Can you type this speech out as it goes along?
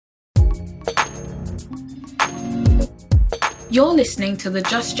You're listening to the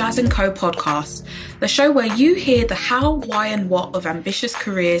Just Jazz & Co podcast, the show where you hear the how, why and what of ambitious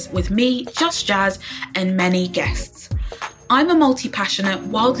careers with me, Just Jazz, and many guests. I'm a multi-passionate,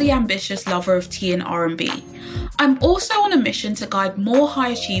 wildly ambitious lover of tea and R&B. I'm also on a mission to guide more high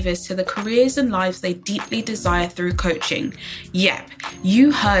achievers to the careers and lives they deeply desire through coaching. Yep,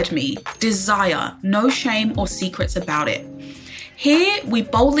 you heard me. Desire, no shame or secrets about it. Here, we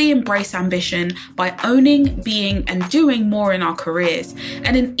boldly embrace ambition by owning, being, and doing more in our careers.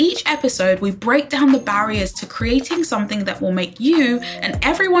 And in each episode, we break down the barriers to creating something that will make you and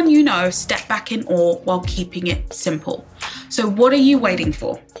everyone you know step back in awe while keeping it simple. So what are you waiting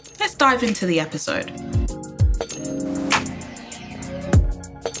for? Let's dive into the episode.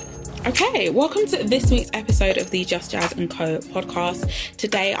 Okay, welcome to this week's episode of the Just Jazz & Co podcast.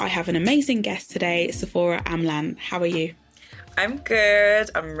 Today, I have an amazing guest today, Sephora Amlan. How are you? I'm good.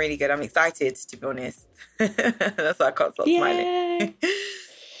 I'm really good. I'm excited, to be honest. That's why I can't stop smiling.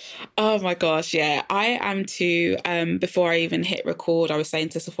 Oh my gosh, yeah. I am too. Before I even hit record, I was saying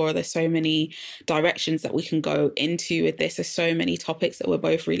to Sephora, there's so many directions that we can go into with this. There's so many topics that we're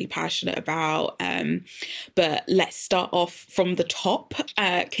both really passionate about. But let's start off from the top.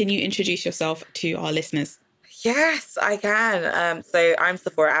 Can you introduce yourself to our listeners? Yes, I can. So I'm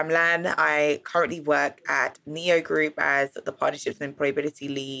Sephora Amlan. I currently work at Neo Group as the Partnerships and Employability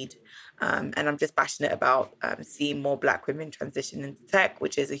Lead. And I'm just passionate about seeing more Black women transition into tech,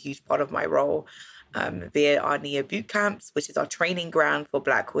 which is a huge part of my role via our Neo boot camps, which is our training ground for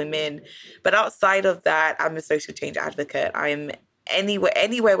Black women. But outside of that, I'm a social change advocate. I'm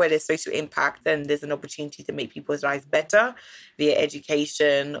anywhere where there's social impact and there's an opportunity to make people's lives better via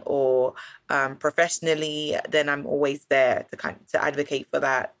education or professionally, then I'm always there to advocate for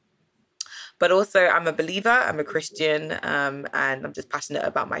that. But also I'm a believer, I'm a Christian, and I'm just passionate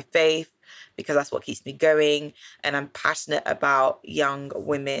about my faith because that's what keeps me going. And I'm passionate about young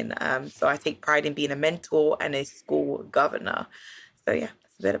women. So I take pride in being a mentor and a school governor. So yeah,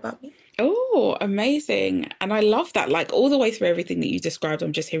 that's a bit about me. Oh, amazing. And I love that. Like all the way through everything that you described,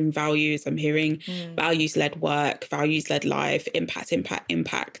 I'm just hearing values. I'm hearing values-led work, values-led life,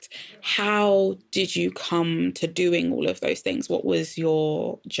 impact. How did you come to doing all of those things? What was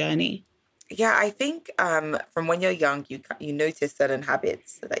your journey? Yeah, I think from when you're young, you notice certain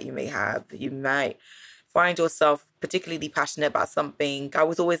habits that you may have. You might find yourself particularly passionate about something. I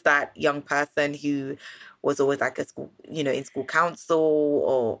was always that young person who was always like a school, in school council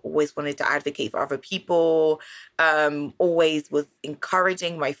or always wanted to advocate for other people, always was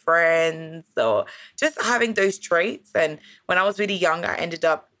encouraging my friends or just having those traits. And when I was really young, I ended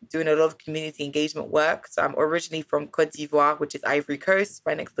up doing a lot of community engagement work. So I'm originally from Côte d'Ivoire, which is Ivory Coast,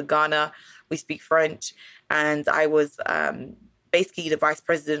 right next to Ghana. We speak French. And I was basically the vice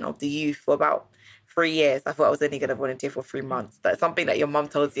president of the youth for about 3 years. I thought I was only going to volunteer for 3 months. That's something that your mum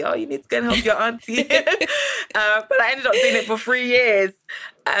tells you, you need to go and help your auntie. But I ended up doing it for 3 years.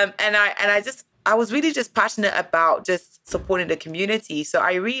 And I was really just passionate about just supporting the community. So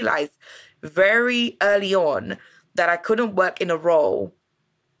I realized very early on that I couldn't work in a role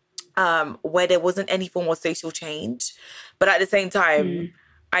where there wasn't any form of social change. But at the same time,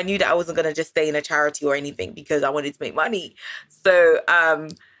 I knew that I wasn't going to just stay in a charity or anything because I wanted to make money. So,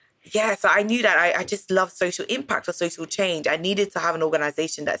 so I knew that I just love social impact or social change. I needed to have an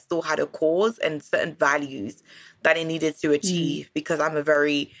organization that still had a cause and certain values that it needed to achieve because I'm a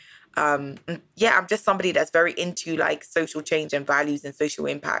very, I'm just somebody that's very into like social change and values and social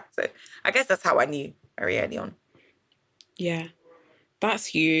impact. So I guess that's how I knew very early on. Yeah, that's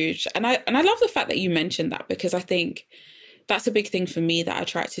huge. And I love the fact that you mentioned that because I think that's a big thing for me that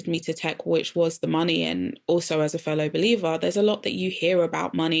attracted me to tech, which was the money. And also as a fellow believer, there's a lot that you hear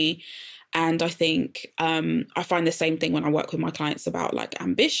about money. And I think I find the same thing when I work with my clients about like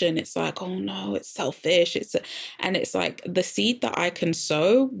ambition. It's like, oh no, it's selfish. And it's like the seed that I can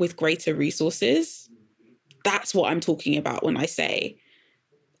sow with greater resources. That's what I'm talking about when I say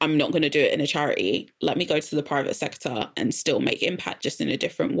I'm not going to do it in a charity. Let me go to the private sector and still make impact just in a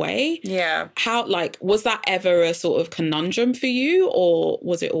different way. Yeah. How, was that ever a sort of conundrum for you or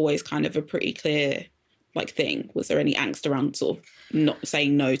was it always kind of a pretty clear, thing? Was there any angst around sort of not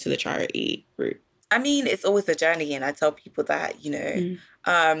saying no to the charity route? I mean, it's always a journey. And I tell people that, the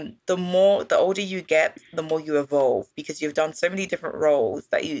older you get, the more you evolve because you've done so many different roles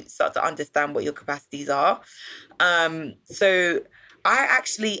that you start to understand what your capacities are. So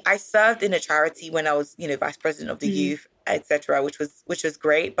I served in a charity when I was, vice president of the youth, etc., which was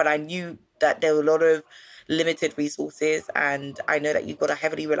great. But I knew that there were a lot of limited resources, and I know that you've got to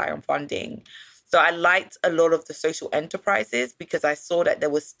heavily rely on funding. So I liked a lot of the social enterprises because I saw that there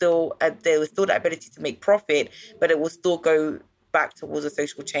was still that ability to make profit, but it will still go back towards a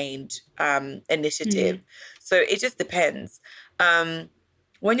social change initiative. So it just depends.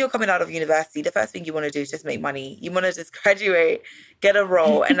 When you're coming out of university, the first thing you want to do is just make money. You want to just graduate, get a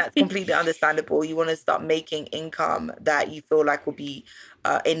role, and that's completely understandable. You want to start making income that you feel like will be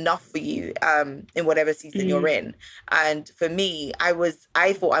enough for you in whatever season you're in. And for me, I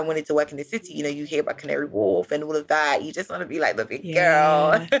thought I wanted to work in the city. You know, you hear about Canary Wharf and all of that. You just want to be like the big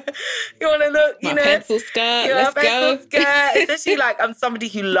girl. You want to look, you know, pencil skirt. Let's go. Skirt. Especially like I'm somebody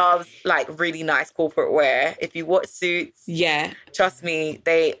who loves like really nice corporate wear. If you watch Suits, trust me,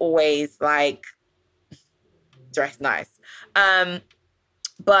 they always like dress nice.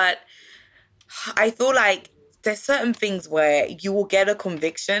 But I feel like there's certain things where you will get a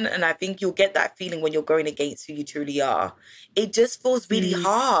conviction, and I think you'll get that feeling when you're going against who you truly are. It just feels really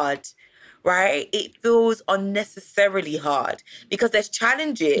hard, right? It feels unnecessarily hard because there's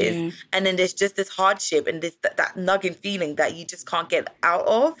challenges and then there's just this hardship and this that nagging feeling that you just can't get out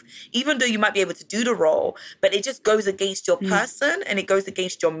of, even though you might be able to do the role, but it just goes against your person and it goes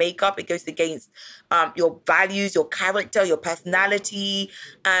against your makeup, it goes against your values, your character, your personality.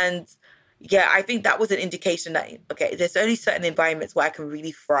 And yeah, I think that was an indication that, okay, there's only certain environments where I can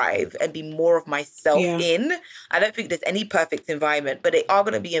really thrive and be more of myself in. I don't think there's any perfect environment, but there are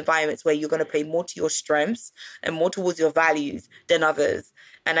going to be environments where you're going to play more to your strengths and more towards your values than others.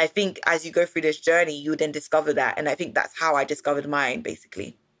 And I think as you go through this journey, you then discover that. And I think that's how I discovered mine,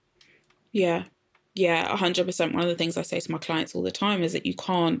 basically. Yeah. Yeah, 100%. One of the things I say to my clients all the time is that you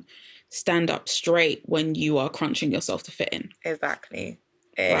can't stand up straight when you are crunching yourself to fit in. Exactly.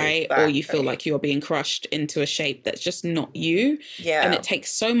 Right? Or you feel like you're being crushed into a shape that's just not you. Yeah. And it takes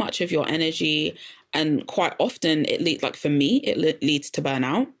so much of your energy. And quite often, like for me, it leads to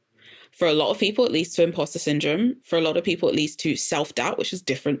burnout. For a lot of people, it leads to imposter syndrome. For a lot of people, it leads to self-doubt, which is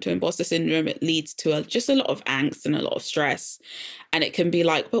different to imposter syndrome. It leads to just a lot of angst and a lot of stress. And it can be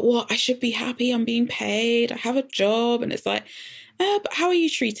like, but what? I should be happy. I'm being paid. I have a job. And it's like, but how are you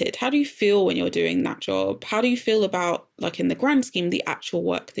treated? How do you feel when you're doing that job? How do you feel about, like in the grand scheme, the actual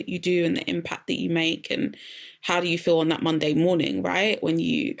work that you do and the impact that you make? And how do you feel on that Monday morning, right? When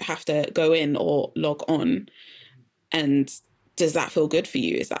you have to go in or log on? And does that feel good for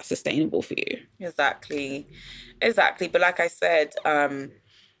you? Is that sustainable for you? Exactly. But like I said,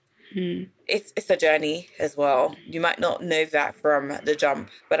 it's a journey as well. You might not know that from the jump,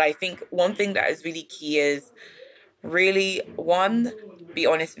 but I think one thing that is really key is really, one, be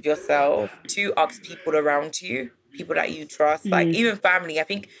honest with yourself. Two, ask people around you, people that you trust, like even family. I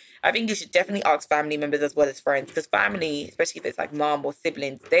think you should definitely ask family members as well as friends, because family, especially if it's like mom or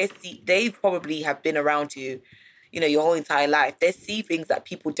siblings, they probably have been around you, you know, your whole entire life. They see things that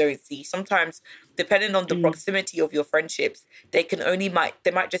people don't see. Sometimes, depending on the proximity of your friendships, they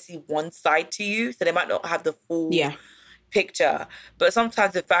might just see one side to you, so they might not have the full picture. But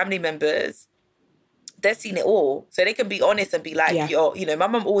sometimes with family members, they've seen it all, so they can be honest and be like, you're, you know, my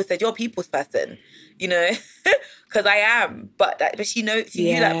mum always said you're a people's person, you know, because I am, but she knew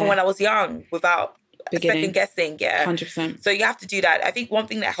that from when I was young without second guessing. 100%. So you have to do that. I think one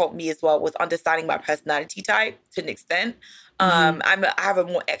thing that helped me as well was understanding my personality type to an extent. I'm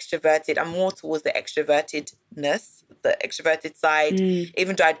more towards the extrovertedness, the extroverted side,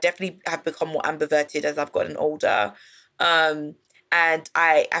 even though I definitely have become more ambiverted as I've gotten older. And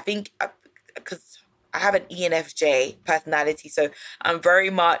I think because I have an ENFJ personality, so I'm very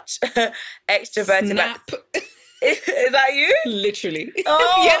much extroverted. Snap. Is that you? Literally.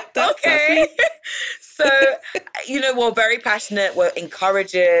 Oh, yeah, that's me. So, you know, we're very passionate. We're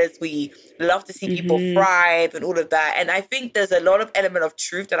encouragers. We love to see people thrive and all of that. And I think there's a lot of element of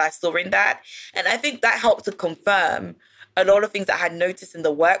truth that I saw in that. And I think that helped to confirm a lot of things that I had noticed in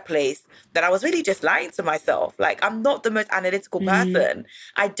the workplace, that I was really just lying to myself. Like, I'm not the most analytical person.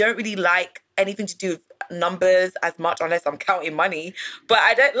 I don't really like anything to do with numbers as much unless I'm counting money. But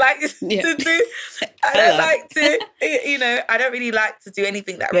I don't like to do, I don't really like to do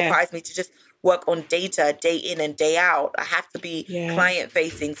anything that requires me to just work on data day in and day out. I have to be client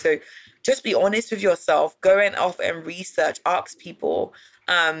facing. So just be honest with yourself, going off and research, ask people,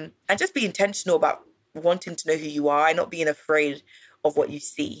 and just be intentional about wanting to know who you are and not being afraid of what you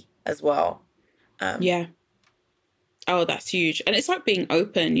see as well. Oh, that's huge. And it's like being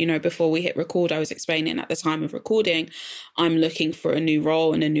open. You know, before we hit record, I was explaining at the time of recording, I'm looking for a new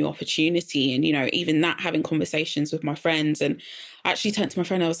role and a new opportunity. And, you know, even that, having conversations with my friends. And I actually turned to my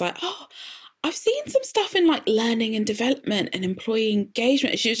friend, I was like, I've seen some stuff in like learning and development and employee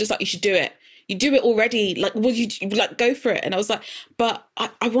engagement. And she was just like, you should do it. You do it already. Like, will you like go for it? And I was like, but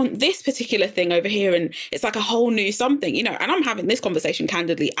I want this particular thing over here. And it's like a whole new something, you know, and I'm having this conversation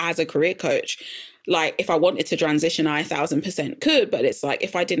candidly as a career coach. Like if I wanted to transition, I 1,000% could, but it's like,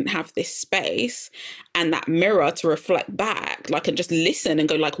 if I didn't have this space and that mirror to reflect back, like, and just listen and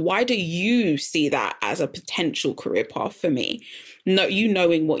go like, why do you see that as a potential career path for me? No, you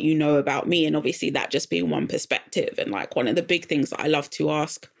knowing what you know about me. And obviously that just being one perspective. And like one of the big things that I love to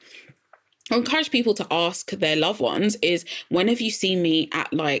ask, I encourage people to ask their loved ones is, when have you seen me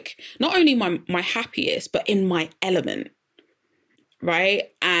at like, not only my happiest, but in my element,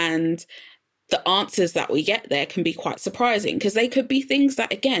 right? And the answers that we get there can be quite surprising, because they could be things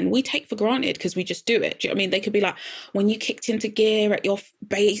that, again, we take for granted because we just do it. Do you know what I mean? They could be like, when you kicked into gear at your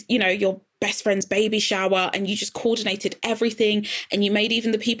base, you know, your best friend's baby shower, and you just coordinated everything, and you made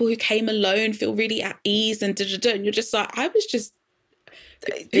even the people who came alone feel really at ease, and and you're just like, I was just,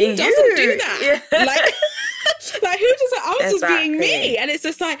 who doesn't do that? Yeah. Like who does that? I was just being me. And it's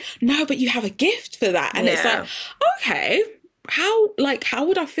just like, no, but you have a gift for that. And it's like, okay, how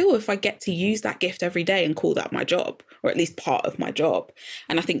would I feel if I get to use that gift every day and call that my job, or at least part of my job?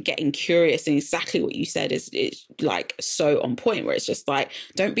 And I think getting curious, and exactly what you said is like so on point, where it's just like,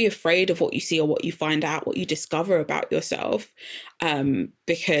 don't be afraid of what you see or what you find out, what you discover about yourself.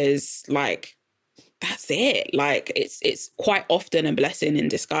 Because like, that's it. Like it's quite often a blessing in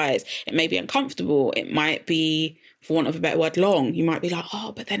disguise. It may be uncomfortable. It might be, for want of a better word, long. You might be like,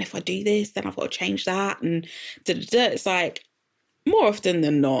 oh, but then if I do this, then I've got to change that. And it's like, more often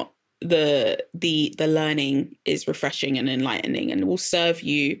than not, the learning is refreshing and enlightening, and will serve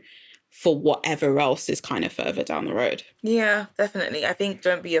you for whatever else is kind of further down the road. Yeah, definitely. I think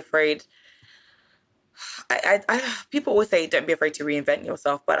don't be afraid. People always say don't be afraid to reinvent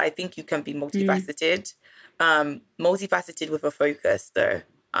yourself, but I think you can be multifaceted, multifaceted with a focus though.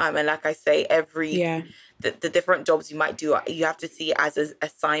 And like I say, the different jobs you might do, you have to see it as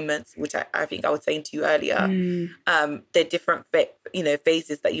assignments, which I think I was saying to you earlier. They're different,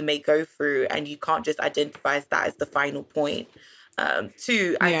 phases that you may go through, and you can't just identify that as the final point.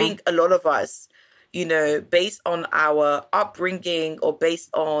 Two, I think a lot of us, based on our upbringing or based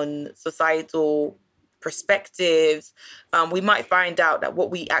on societal perspectives, we might find out that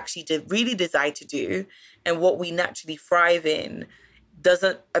what we actually really desire to do and what we naturally thrive in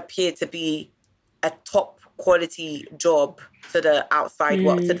doesn't appear to be a top quality job to the outside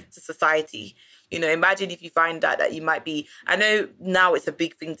world, to society. Imagine if you find out that you might be, I know now it's a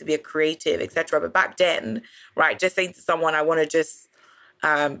big thing to be a creative, etc. But back then, right, just saying to someone, I want to just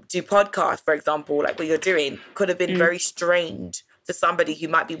do podcasts, for example, like what you're doing, could have been very strange to somebody who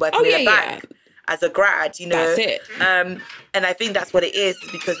might be working in a bank. As a grad, That's it. And I think that's what it is,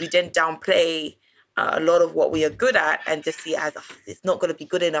 because we didn't downplay a lot of what we are good at and just see it as, it's not going to be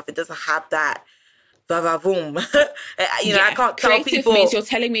good enough. It doesn't have that va-va-voom. I can't tell creative people. Means you're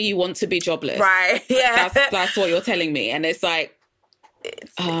telling me you want to be jobless. Right, yeah. That's what you're telling me. And it's like,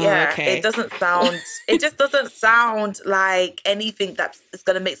 okay. It just doesn't sound like anything that's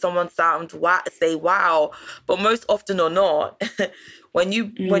going to make someone say wow. But most often or not, when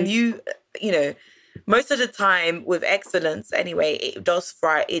you most of the time with excellence anyway, it does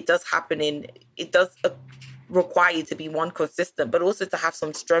require you to be consistent, but also to have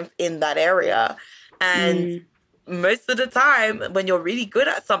some strength in that area. And most of the time when you're really good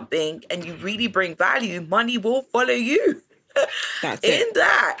at something and you really bring value, money will follow you. That's in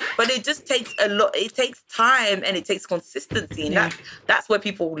that. But it just takes a lot. It takes time and it takes consistency, and that's where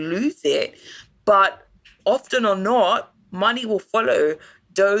people lose it. But often or not, money will follow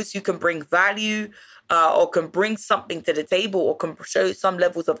those who can bring value, or can bring something to the table, or can show some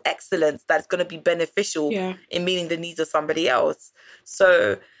levels of excellence that's going to be beneficial in meeting the needs of somebody else.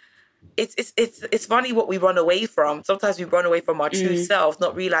 So it's funny what we run away from. Sometimes we run away from our true selves,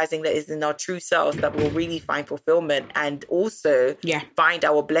 not realizing that it's in our true selves that we'll really find fulfillment and also find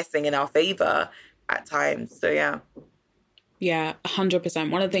our blessing in our favor at times. So Yeah,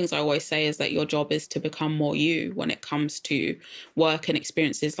 100%. One of the things I always say is that your job is to become more you when it comes to work and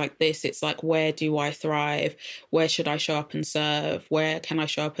experiences like this. It's like, where do I thrive? Where should I show up and serve? Where can I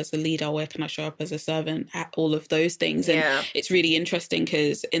show up as a leader? Where can I show up as a servant? At all of those things. And it's really interesting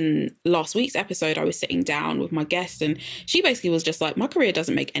because in last week's episode, I was sitting down with my guest and she basically was just like, my career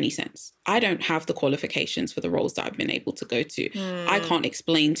doesn't make any sense. I don't have the qualifications for the roles that I've been able to go to. I can't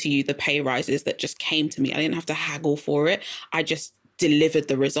explain to you the pay rises that just came to me. I didn't have to haggle for it. I just delivered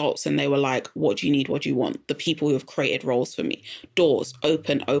the results and they were like, what do you need? What do you want? The people who have created roles for me, doors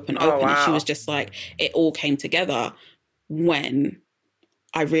open. Wow. And she was just like, it all came together when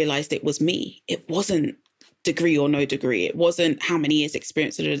I realized it was me. It wasn't degree or no degree. It wasn't how many years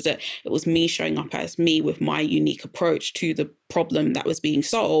experience. It was me showing up as me with my unique approach to the problem that was being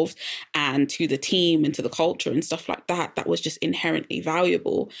solved and to the team and to the culture and stuff like that. That was just inherently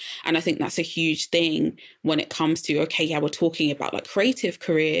valuable. And I think that's a huge thing when it comes to, okay, yeah, we're talking about like creative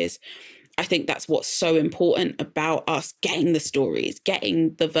careers. I think that's what's so important about us getting the stories,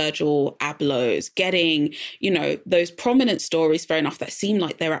 getting the Virgil Ablohs, getting, you know, those prominent stories, fair enough, that seem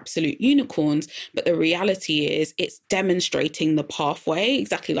like they're absolute unicorns. But the reality is it's demonstrating the pathway,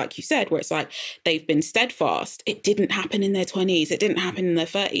 exactly like you said, where it's like they've been steadfast. It didn't happen in their 20s. It didn't happen in their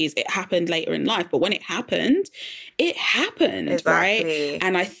 30s. It happened later in life. But when it happened, Exactly. right?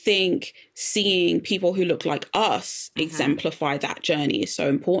 And I think seeing people who look like us exemplify that journey is so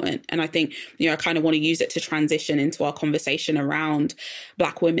important. And I think, you know, I kind of want to use it to transition into our conversation around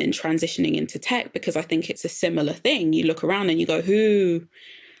Black women transitioning into tech, because I think it's a similar thing. You look around and you go, who,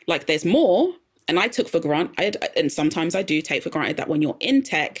 like, there's more. And I took for granted, and sometimes I do take for granted, that when you're in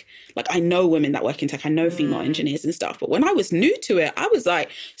tech, like, I know women that work in tech, I know female engineers and stuff. But when I was new to it, I was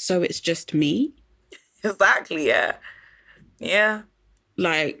like, so it's just me? Exactly. Yeah. Yeah.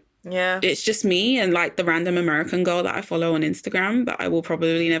 Like, Yeah. it's just me and like the random American girl that I follow on Instagram that I will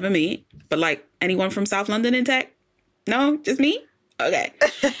probably never meet. But like, anyone from South London in tech? No, just me? Okay.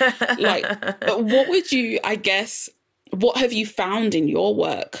 Like, what would you, I guess, what have you found in your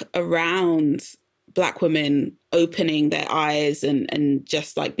work around Black women opening their eyes and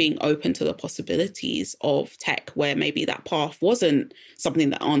just like being open to the possibilities of tech, where maybe that path wasn't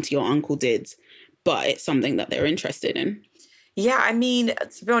something that auntie or uncle did, but it's something that they're interested in? Yeah, I mean,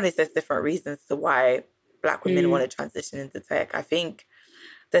 to be honest, there's different reasons to why Black women want to transition into tech. I think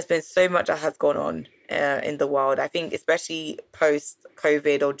there's been so much that has gone on in the world. I think especially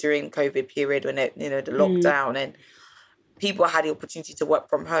post-COVID or during COVID period when it, you know, the lockdown and people had the opportunity to work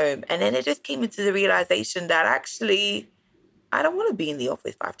from home. And then it just came into the realization that actually I don't want to be in the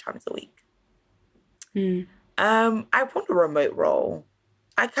office 5 times a week. I want a remote role.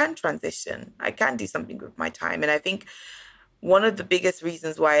 I can transition. I can do something with my time. And I think one of the biggest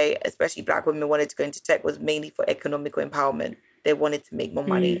reasons why, especially Black women, wanted to go into tech was mainly for economical empowerment. They wanted to make more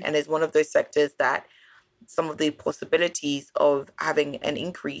money. And it's one of those sectors that some of the possibilities of having an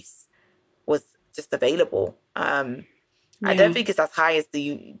increase was just available. I don't think it's as high as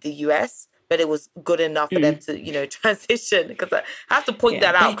the US, but it was good enough for them to, you know, transition. Because I have to point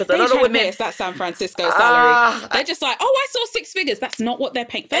that out, because a lot of women, it's that San Francisco salary. They're just like, oh, I saw 6 figures. That's not what they're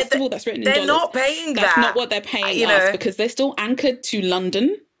paying. First of all, that's written in dollars. They're not paying That's that. not what they're paying you us, know, because they're still anchored to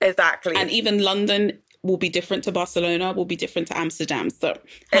London. Exactly. And even London will be different to Barcelona, will be different to Amsterdam. So,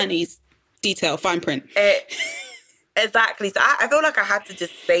 honey's detail, fine print. Exactly. So I feel like I had to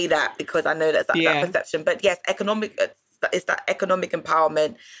just say that, because I know that's that perception. But yes, it's that economic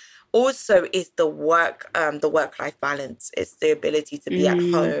empowerment. Also, is the work-life balance. It's the ability to be at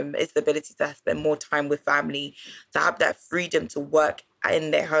home. It's the ability to spend more time with family, to have that freedom to work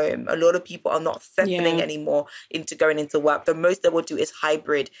in their home. A lot of people are not settling anymore into going into work. The most they will do is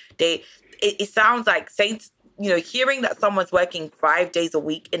hybrid. It sounds like saying, you know, hearing that someone's working 5 days a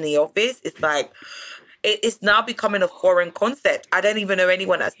week in the office, it's like, it's now becoming a foreign concept. I don't even know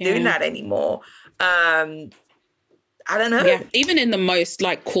anyone that's doing that anymore. I don't know. Yeah, even in the most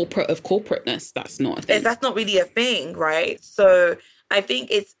like corporate of corporateness, that's not a thing. That's not really a thing, right? So I think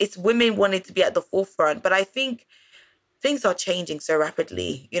it's women wanting to be at the forefront, but I think things are changing so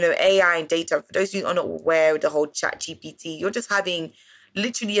rapidly. You know, AI and data. For those who are not aware of the whole Chat GPT, you're just having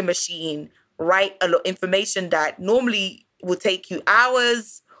literally a machine write a lot of information that normally would take you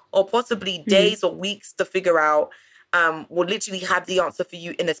hours or possibly days or weeks to figure out. Will literally have the answer for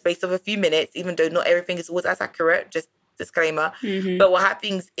you in the space of a few minutes, even though not everything is always as accurate, just disclaimer. But we'll have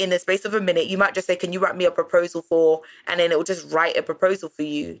things in the space of a minute. You might just say, can you write me a proposal for, and then it will just write a proposal for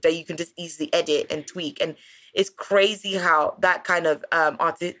you that you can just easily edit and tweak. And it's crazy how that kind of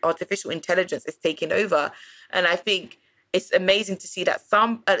artificial intelligence is taking over. And I think it's amazing to see that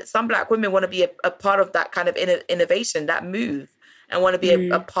some Black women want to be a part of that kind of innovation, that move, and want to be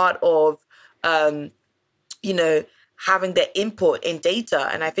a part of, you know, having their input in data.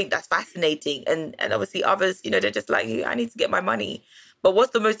 And I think that's fascinating. And obviously others, you know, they're just like, I need to get my money. But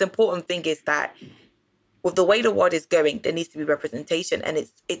what's the most important thing is that with the way the world is going, there needs to be representation. And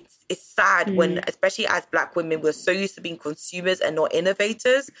it's sad when, especially as Black women, we're so used to being consumers and not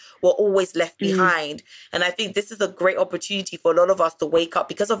innovators, we're always left behind. And I think this is a great opportunity for a lot of us to wake up,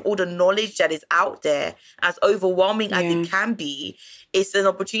 because of all the knowledge that is out there, as overwhelming as it can be. It's an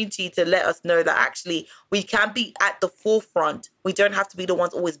opportunity to let us know that actually we can be at the forefront We don't have to be the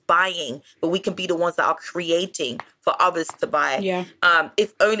ones always buying, but we can be the ones that are creating for others to buy. Yeah.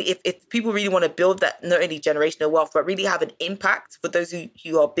 If people really want to build that, not only generational wealth, but really have an impact for those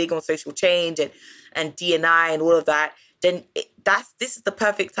who are big on social change and D&I and all of that, then this is the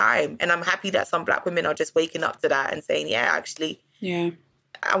perfect time. And I'm happy that some Black women are just waking up to that and saying, yeah, actually,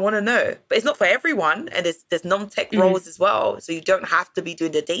 I want to know. But it's not for everyone. And there's non-tech roles as well. So you don't have to be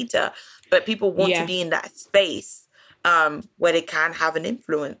doing the data. But people want to be in that space where they can have an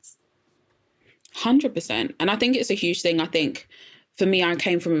influence. 100%. And I think it's a huge thing. I think for me, I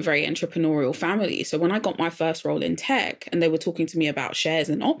came from a very entrepreneurial family. So when I got my first role in tech and they were talking to me about shares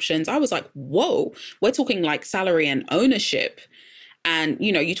and options, I was like, whoa, we're talking like salary and ownership. And,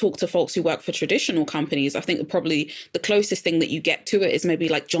 you know, you talk to folks who work for traditional companies, I think probably the closest thing that you get to it is maybe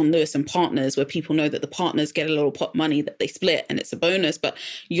like John Lewis and Partners, where people know that the partners get a little pot money that they split and it's a bonus. But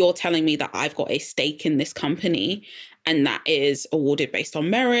you're telling me that I've got a stake in this company and that is awarded based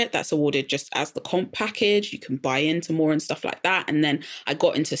on merit. That's awarded just as the comp package. You can buy into more and stuff like that. And then I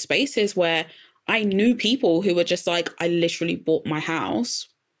got into spaces where I knew people who were just like, I literally bought my house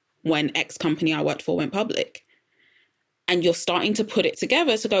when X company I worked for went public. And you're starting to put it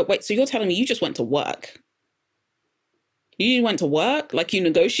together to go, wait, so you're telling me you just went to work? You went to work? Like you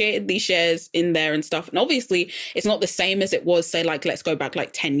negotiated these shares in there and stuff. And obviously it's not the same as it was, say, like, let's go back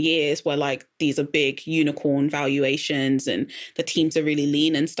like 10 years where like these are big unicorn valuations and the teams are really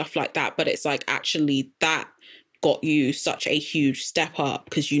lean and stuff like that. But it's like actually that got you such a huge step up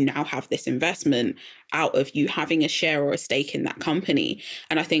because you now have this investment out of you having a share or a stake in that company.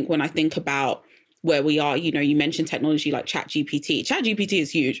 And I think when I think about where we are, you know, you mentioned technology like ChatGPT. ChatGPT is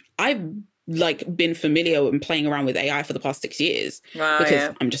huge. I've like been familiar and playing around with AI for the past 6 years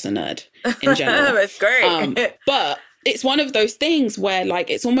because I'm just a nerd in general. That's great. But it's one of those things where like,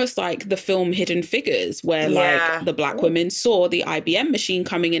 it's almost like the film Hidden Figures where like the Black woman saw the IBM machine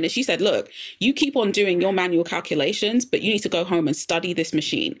coming in and she said, look, you keep on doing your manual calculations, but you need to go home and study this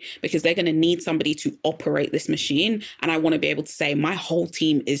machine because they're going to need somebody to operate this machine. And I want to be able to say my whole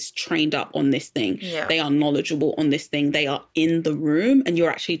team is trained up on this thing. Yeah. They are knowledgeable on this thing. They are in the room and you're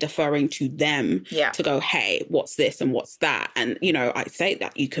actually deferring to them to go, hey, what's this and what's that? And, you know, I say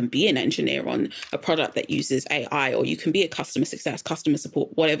that you can be an engineer on a product that uses AI, or you can be a customer success, customer support,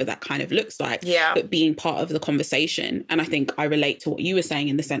 whatever that kind of looks like, but being part of the conversation. And I think I relate to what you were saying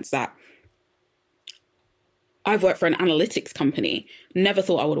in the sense that I've worked for an analytics company, never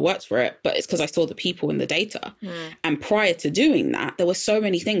thought I would have worked for it, but it's because I saw the people in the data. And prior to doing that, there were so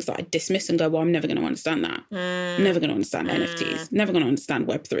many things that I dismissed and go, well, I'm never going to understand that. Never going to understand NFTs, never going to understand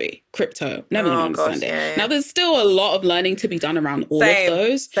Web3, crypto, never going to understand it. Now, there's still a lot of learning to be done around all of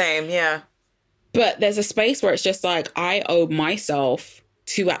those. But there's a space where it's just like, I owe myself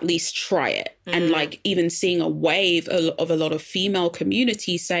to at least try it. And like even seeing a wave of a lot of female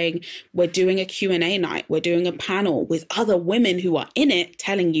communities saying, we're doing a Q&A night, we're doing a panel with other women who are in it,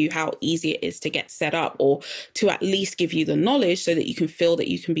 telling you how easy it is to get set up or to at least give you the knowledge so that you can feel that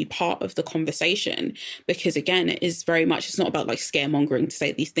you can be part of the conversation. Because again, it is very much, it's not about like scaremongering to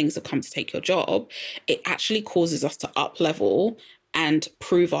say these things have come to take your job. It actually causes us to up level and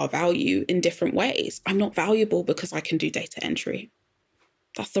prove our value in different ways. I'm not valuable because I can do data entry.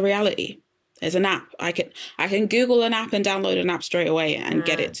 That's the reality. There's an app. I can Google an app and download an app straight away and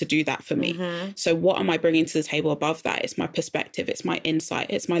get it to do that for me. So what am I bringing to the table above that? It's my perspective. It's my insight.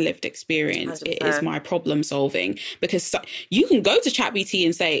 It's my lived experience. 100%. It is my problem solving. Because you can go to ChatGPT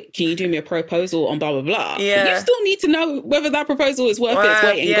and say, can you do me a proposal on blah, blah, blah. But you still need to know whether that proposal is worth its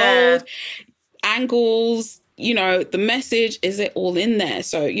weight in gold, angles, you know, the message, is it all in there?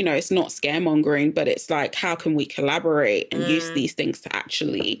 So, you know, it's not scaremongering, but it's like, how can we collaborate and use these things to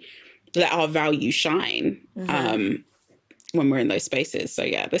actually let our value shine when we're in those spaces? So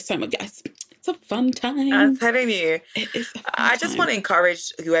yeah, there's so much. It's a fun time. I'm telling you. It is a fun I just want to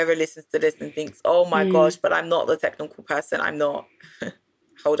encourage whoever listens to this and thinks, oh my gosh, but I'm not the technical person. I'm not.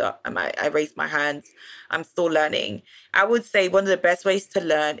 Hold up. I raised my hands. I'm still learning. I would say one of the best ways to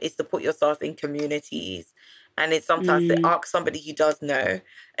learn is to put yourself in communities. And it's sometimes to ask somebody who does know.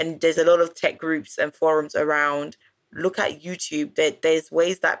 And there's a lot of tech groups and forums around. Look at YouTube. There's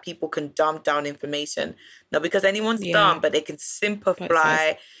ways that people can dumb down information. Not because anyone's dumb, but they can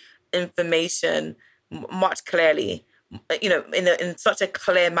simplify information much clearly. You know, in such a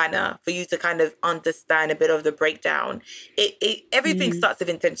clear manner for you to kind of understand a bit of the breakdown. Everything starts with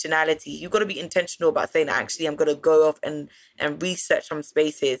intentionality. You've got to be intentional about saying, actually, I'm going to go off and research some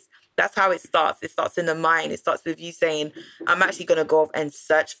spaces. That's how it starts. It starts in the mind. It starts with you saying, I'm actually going to go off and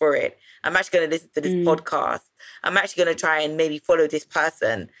search for it. I'm actually going to listen to this podcast. I'm actually going to try and maybe follow this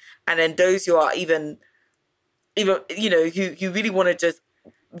person. And then those who are even even, who really want to just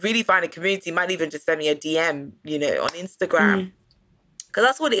really find a community might even just send me a DM, on Instagram. Because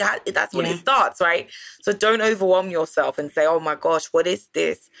that's what when it starts, right? So don't overwhelm yourself and say, oh my gosh, what is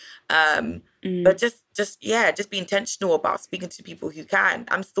this? But just be intentional about speaking to people who can.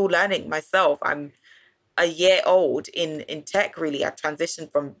 I'm still learning myself. I'm a year old in tech, really. I've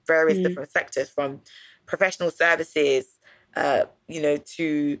transitioned from various different sectors, from professional services,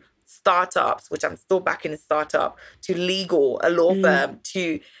 to startups, which I'm still back in a startup, to legal, a law firm,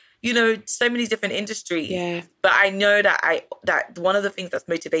 to so many different industries. Yeah. But I know that one of the things that's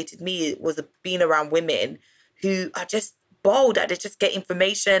motivated me was being around women who are just bold, that they just get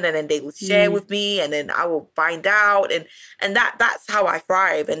information and then they will share with me, and then I will find out, and that's how I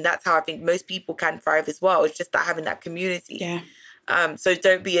thrive, and that's how I think most people can thrive as well. It's just that having that community. Yeah. So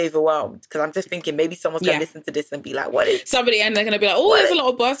don't be overwhelmed, because I'm just thinking maybe someone's going to listen to this and be like, what is... Somebody, and they're going to be like, oh, there's a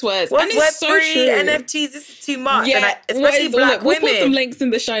lot of buzzwords. What's Web3, so NFTs, this is too much. Yeah, especially Black women. We'll put some links in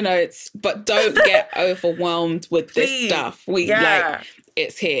the show notes, but don't get overwhelmed with this stuff.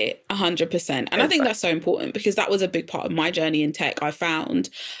 It's here 100%. And I think that's so important, because that was a big part of my journey in tech. I found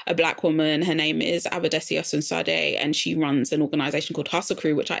a Black woman, her name is Abadesi Osunsade, and she runs an organization called Hustle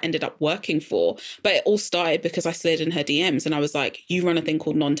Crew, which I ended up working for. But it all started because I slid in her DMs and I was like, you run a thing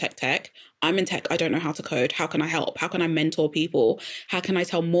called non-tech tech. I'm in tech. I don't know how to code. How can I help? How can I mentor people? How can I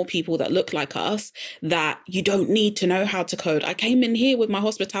tell more people that look like us that you don't need to know how to code? I came in here with my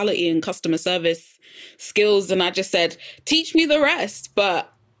hospitality and customer service skills, and I just said, teach me the rest.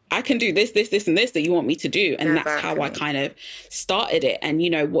 But I can do this, and this that you want me to do. And that's how I kind of started it. And,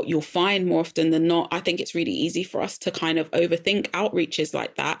 what you'll find more often than not, I think it's really easy for us to kind of overthink outreaches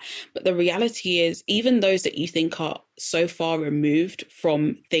like that. But the reality is, even those that you think are so far removed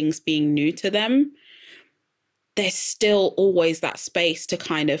from things being new to them, there's still always that space to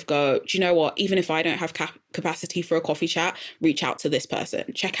kind of go, do you know what? Even if I don't have capacity for a coffee chat, reach out to this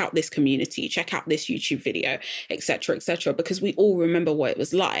person, check out this community, check out this YouTube video, etc., because we all remember what it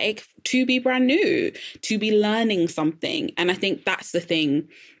was like to be brand new, to be learning something. And I think that's the thing.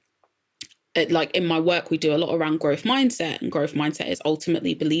 Like in my work, we do a lot around growth mindset, and growth mindset is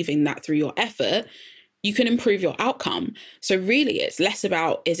ultimately believing that through your effort, you can improve your outcome. So really, it's less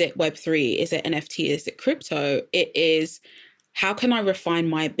about, is it Web3? Is it NFT? Is it crypto? It is, how can I refine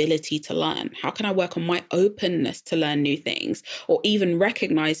my ability to learn? How can I work on my openness to learn new things? Or even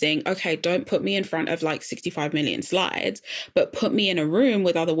recognizing, okay, don't put me in front of like 65 million slides, but put me in a room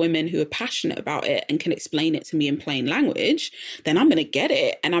with other women who are passionate about it and can explain it to me in plain language. Then I'm going to get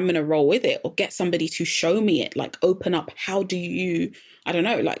it and I'm going to roll with it, or get somebody to show me it, like open up. How do you, I don't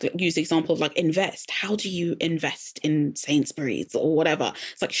know, like use the example of like invest. How do you invest in Sainsbury's or whatever?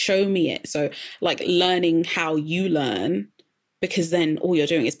 It's like, show me it. So like learning how you learn, because then all you're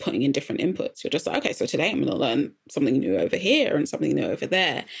doing is putting in different inputs. You're just like, okay, so today I'm going to learn something new over here and something new over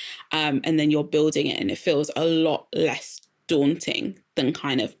there. And then you're building it, and it feels a lot less daunting than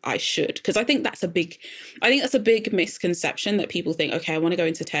kind of I should. Because I think that's a big misconception, that people think, okay, I want to go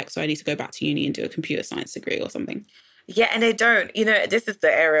into tech, so I need to go back to uni and do a computer science degree or something. Yeah, and they don't. This is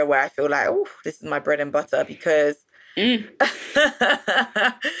the area where I feel like, oh, this is my bread and butter, because tech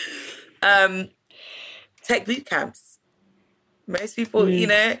boot camps. Most people,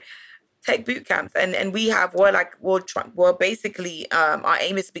 tech boot camps, and we're basically our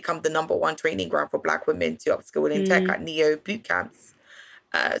aim is to become the #1 training ground for Black women to upskill in tech at Neo boot camps.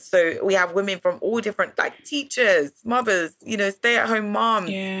 So we have women from all different, like teachers, mothers, stay-at-home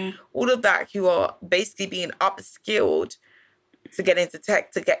moms, all of that, who are basically being upskilled to get into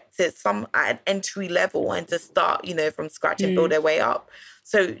tech, to get to some at an entry level, and to start, from scratch and build their way up.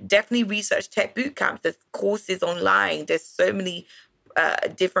 So definitely research tech boot camps. There's courses online. There's so many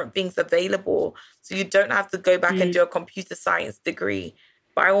different things available. So you don't have to go back and do a computer science degree.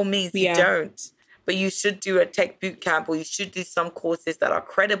 By all means, you don't. But you should do a tech boot camp, or you should do some courses that are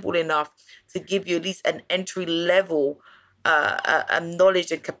credible enough to give you at least an entry level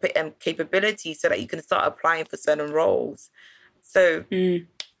knowledge and capability, so that you can start applying for certain roles. So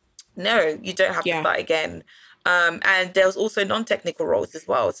no, you don't have to start again. And there's also non-technical roles as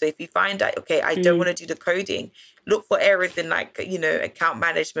well. So if you find that, okay, I don't want to do the coding, look for areas in like, account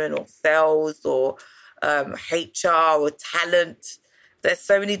management or sales or HR or talent. There's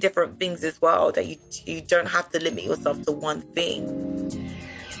so many different things as well that you don't have to limit yourself to one thing.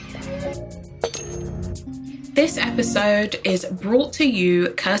 This episode is brought to you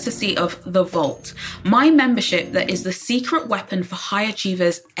courtesy of The Vault, my membership that is the secret weapon for high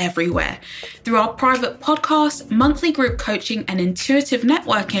achievers everywhere. Through our private podcast, monthly group coaching, and intuitive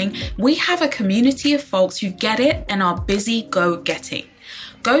networking, we have a community of folks who get it and are busy go-getting.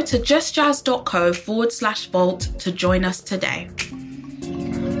 Go to justjazz.co/vault to join us today.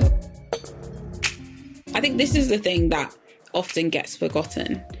 I think this is the thing that often gets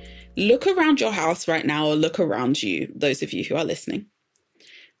forgotten. Look around your house right now, or look around you, those of you who are listening.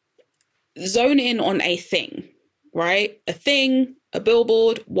 Zone in on a thing, right? A thing, a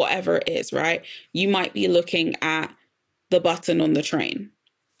billboard, whatever it is, right? You might be looking at the button on the train.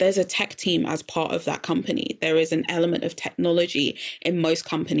 There's a tech team as part of that company. There is an element of technology in most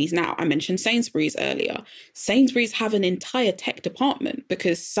companies now. I mentioned Sainsbury's earlier. Sainsbury's have an entire tech department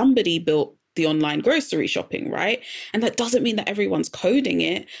because somebody built the online grocery shopping, right? And that doesn't mean that everyone's coding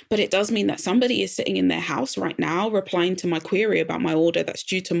it, but it does mean that somebody is sitting in their house right now replying to my query about my order that's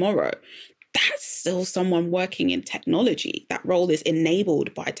due tomorrow. That's still someone working in technology. That role is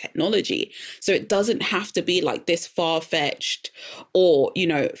enabled by technology. So it doesn't have to be like this far-fetched or,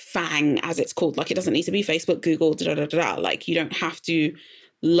 FANG as it's called. Like it doesn't need to be Facebook, Google, Like you don't have to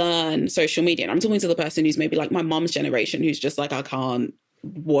learn social media. And I'm talking to the person who's maybe like my mom's generation, who's just like, I can't,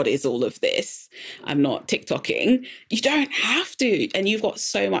 what is all of this? I'm not TikToking. You don't have to. And you've got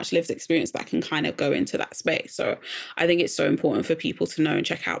so much lived experience that can kind of go into that space. So I think it's so important for people to know and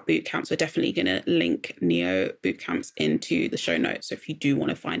check out boot camps. We're definitely going to link Neo boot camps into the show notes. So if you do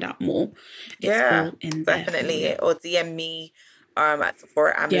want to find out more, it's all in there. Definitely. Or DM me at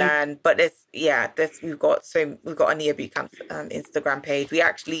Sephora Amlan. But we've got a Neo boot camps Instagram page. We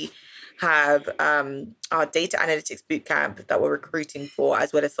actually have our data analytics bootcamp that we're recruiting for,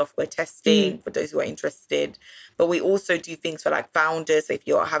 as well as software testing for those who are interested. But we also do things for like founders. So if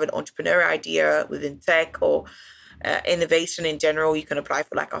you have an entrepreneurial idea within tech or innovation in general, you can apply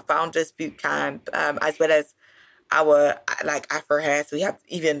for like our founders bootcamp, as well as our like Afro hair. So we have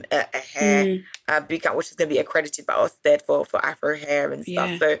even a hair bootcamp, which is going to be accredited by Ofsted for Afro hair and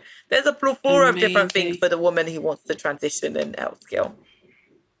stuff. So there's a plethora of different things for the woman who wants to transition and upskill.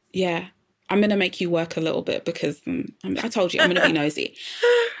 Yeah, I'm going to make you work a little bit because I told you I'm going to be nosy.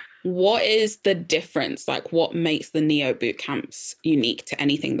 What is the difference? Like what makes the Neo boot camps unique to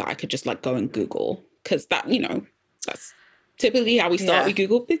anything that I could just like go and Google? Because that, that's typically how we start. We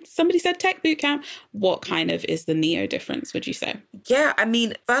Google, somebody said tech boot camp. What kind of is the Neo difference, would you say? Yeah, I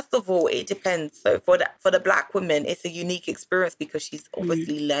mean, first of all, it depends. So for the Black woman, it's a unique experience because she's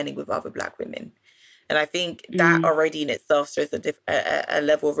obviously learning with other Black women. And I think that already in itself shows a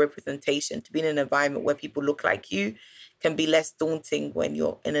level of representation. To be in an environment where people look like you can be less daunting when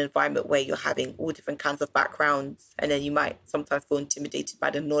you're in an environment where you're having all different kinds of backgrounds. And then you might sometimes feel intimidated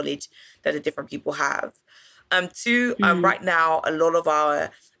by the knowledge that the different people have. Right now, a lot of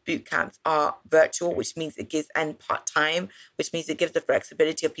our boot camps are virtual, which means and part-time, which means it gives the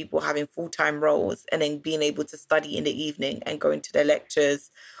flexibility of people having full-time roles and then being able to study in the evening and going to their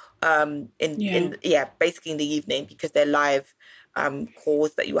lectures basically in the evening, because they're live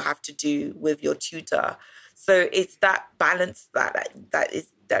calls that you have to do with your tutor. So it's that balance that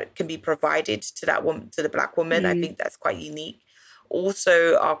can be provided to that woman, to the Black woman. I think that's quite unique.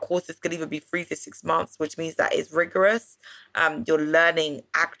 Also, our courses can either be 3 to 6 months, which means that it's rigorous. You're learning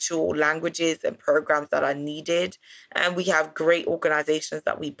actual languages and programs that are needed. And we have great organizations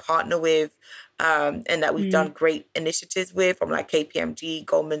that we partner with and that we've done great initiatives with, from like KPMG,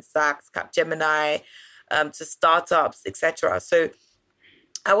 Goldman Sachs, Capgemini, to startups, etc. So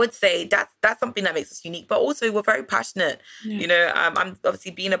I would say that's something that makes us unique, but also we're very passionate. I'm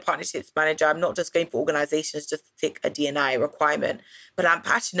obviously being a partnerships manager. I'm not just going for organizations just to tick a D&I requirement, but I'm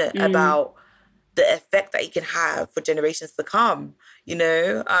passionate about the effect that it can have for generations to come.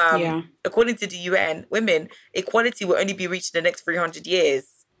 According to the UN, women equality will only be reached in the next 300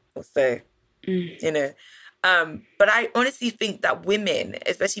 years or so. But I honestly think that women,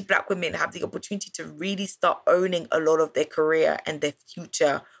 especially Black women, have the opportunity to really start owning a lot of their career and their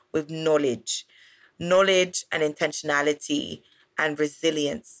future with knowledge and intentionality and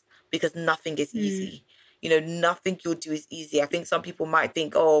resilience, because nothing is easy. Nothing you'll do is easy. I think some people might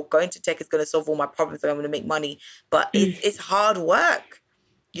think, oh, going to tech is going to solve all my problems and I'm going to make money. But it's hard work.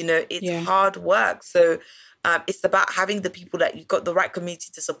 It's hard work. So it's about having the people that you've got, the right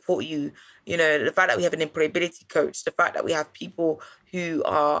community to support you. The fact that we have an employability coach, the fact that we have people who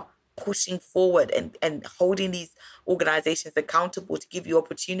are pushing forward and holding these organizations accountable to give you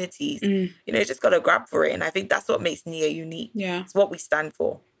opportunities. You just got to grab for it. And I think that's what makes Neo unique. Yeah. It's what we stand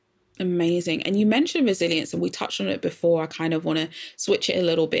for. Amazing. And you mentioned resilience and we touched on it before. I kind of want to switch it a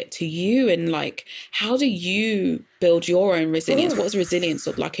little bit to you and like, how do you build your own resilience? What does resilience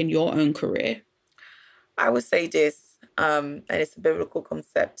look like in your own career? I would say this, and it's a biblical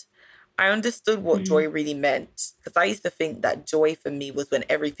concept. I understood what joy really meant, because I used to think that joy for me was when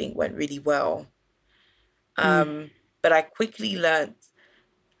everything went really well. But I quickly learned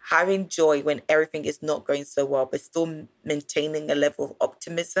having joy when everything is not going so well, but still maintaining a level of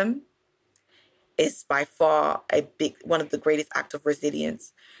optimism is by far one of the greatest acts of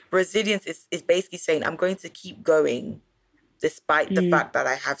resilience. Resilience is basically saying, I'm going to keep going despite the fact that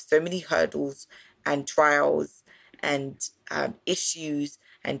I have so many hurdles and trials and issues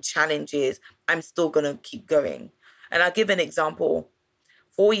and challenges. I'm still going to keep going. And I'll give an example.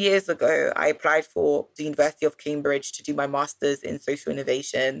 4 years ago, I applied for the University of Cambridge to do my master's in social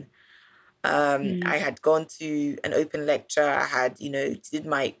innovation. I had gone to an open lecture. I had, did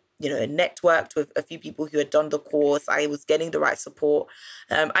my, networked with a few people who had done the course. I was getting the right support.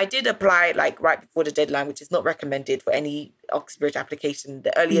 I did apply like right before the deadline, which is not recommended for any Oxbridge application.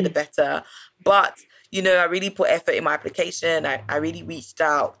 The earlier, the better. But, I really put effort in my application. I really reached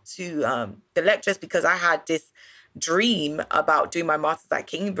out to the lecturers because I had this dream about doing my master's at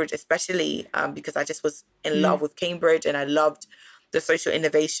Cambridge, especially because I just was in love with Cambridge and I loved the social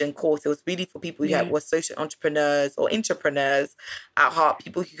innovation course. It was really for people who were social entrepreneurs or intrapreneurs at heart,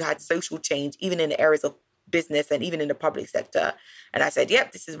 people who had social change, even in the areas of business and even in the public sector. And I said,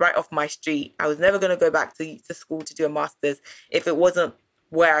 yep, this is right off my street. I was never going to go back to school to do a master's if it wasn't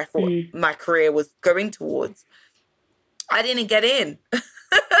where I thought my career was going towards. I didn't get in.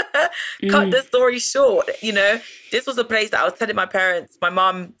 Cut the story short, this was a place that I was telling my parents, my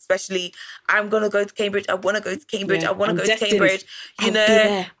mom especially, I'm going to go to Cambridge. I want to go to Cambridge. I want to go to Cambridge.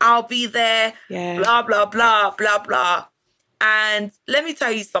 I'll be there. Blah, blah, blah, blah, blah. And let me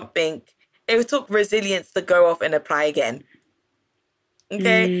tell you something. It took resilience to go off and apply again.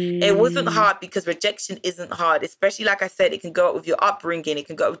 Okay, it wasn't hard because rejection isn't hard, especially like I said, it can go up with your upbringing, it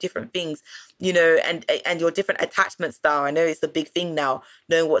can go up with different things, and your different attachment style. I know it's a big thing now,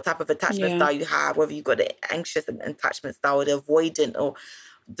 knowing what type of attachment style you have, whether you've got the anxious attachment style or the avoidant or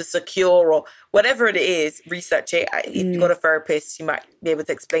the secure or whatever it is. Research it. If you've got a therapist, you might be able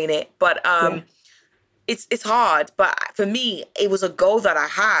to explain it. But it's hard, but for me, it was a goal that I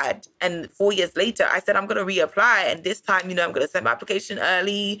had. And 4 years later, I said, I'm going to reapply. And this time, I'm going to send my application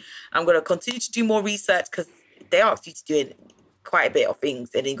early. I'm going to continue to do more research because they asked you to do quite a bit of things.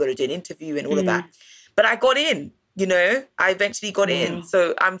 And then you got to do an interview and all of that. But I got in, I eventually got in.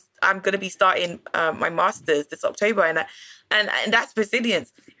 So I'm going to be starting my master's this October. And that's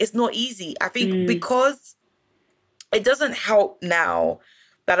resilience. It's not easy. I think because it doesn't help now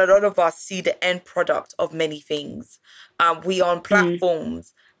that a lot of us see the end product of many things. We are on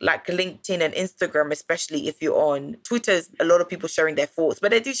platforms like LinkedIn and Instagram, especially if you're on Twitter. A lot of people sharing their thoughts,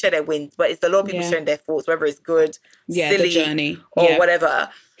 but they do share their wins. But it's a lot of people sharing their thoughts, whether it's good, silly, the journey, or whatever.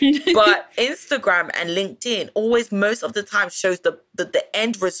 But Instagram and LinkedIn always, most of the time, shows the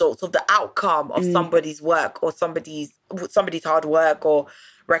end results of the outcome of somebody's work or somebody's hard work or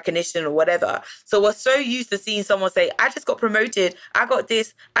recognition or whatever. So we're so used to seeing someone say, I just got promoted, I got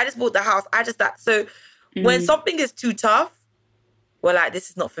this, I just bought the house, I just that. So when something is too tough, we're like, this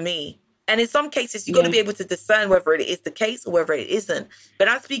is not for me. And in some cases, you've got to be able to discern whether it is the case or whether it isn't. But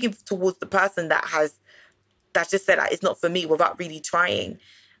I'm speaking towards the person that's just said, like, it's not for me without really trying.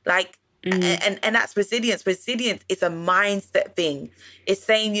 Like, and that's resilience. Resilience is a mindset thing. It's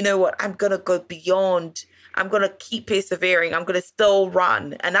saying, you know what, I'm going to go beyond. I'm going to keep persevering. I'm going to still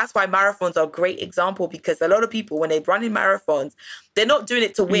run. And that's why marathons are a great example, because a lot of people, when they run in marathons, they're not doing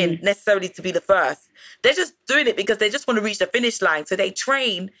it to win, necessarily to be the first. They're just doing it because they just want to reach the finish line. So they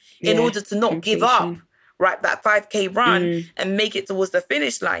train in order to not give up, right? That 5K run and make it towards the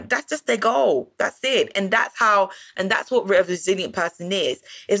finish line. That's just their goal. That's it. And that's what a resilient person is.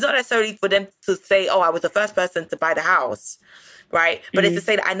 It's not necessarily for them to say, oh, I was the first person to buy the house, right? But it's to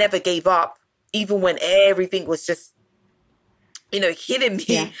say that I never gave up, even when everything was just, hitting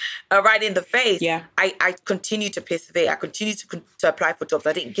me right in the face. I continued to persevere. I continued to apply for jobs.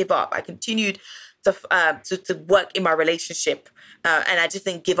 I didn't give up. I continued to work in my relationship, and I just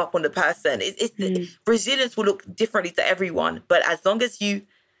didn't give up on the person. Resilience will look differently to everyone, but as long as you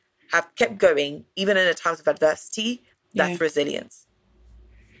have kept going, even in the times of adversity, that's resilience.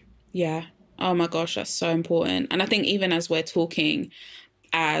 Yeah. Oh my gosh, that's so important. And I think even as we're talking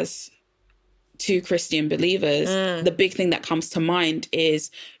as two Christian believers, the big thing that comes to mind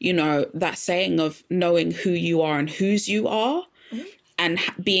is, that saying of knowing who you are and whose you are, and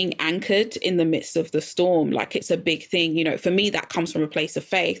being anchored in the midst of the storm. Like, it's a big thing. For me, that comes from a place of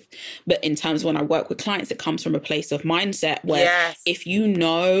faith. But in terms of when I work with clients, it comes from a place of mindset where if you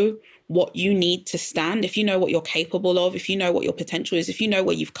know what you need to stand, if you know what you're capable of, if you know what your potential is, if you know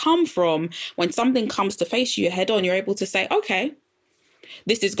where you've come from, when something comes to face you head on, you're able to say, okay,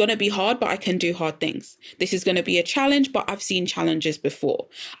 this is going to be hard, but I can do hard things. This is going to be a challenge, but I've seen challenges before.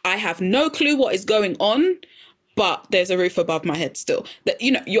 I have no clue what is going on, but there's a roof above my head still. That,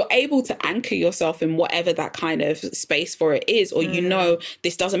 you know, you're able to anchor yourself in whatever that kind of space for it is, or, you know,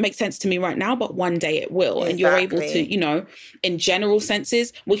 this doesn't make sense to me right now, but one day it will. Exactly. And you're able to, you know, in general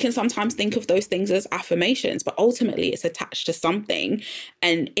senses, we can sometimes think of those things as affirmations, but ultimately it's attached to something.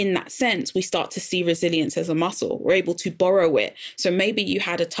 And in that sense, we start to see resilience as a muscle. We're able to borrow it. So maybe you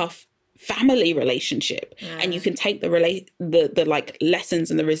had a tough family relationship, and you can take the like lessons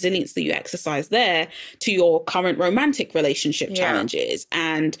and the resilience that you exercise there to your current romantic relationship challenges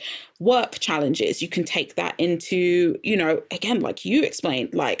and work challenges. You can take that into, you know, again, like you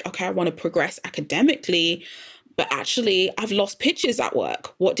explained, like, okay, I want to progress academically, but actually I've lost pitches at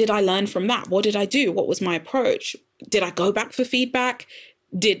work. What did I learn from that? What did I do? What was my approach? Did I go back for feedback?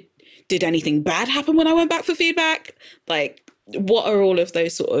 Did anything bad happen when I went back for feedback? Like, what are all of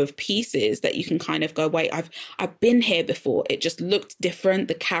those sort of pieces that you can kind of go, wait, I've been here before. It just looked different.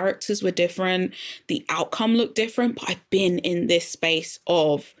 The characters were different. The outcome looked different, but I've been in this space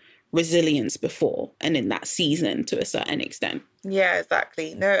of resilience before and in that season to a certain extent. Yeah,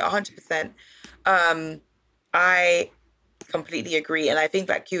 exactly. No, 100%. I completely agree. And I think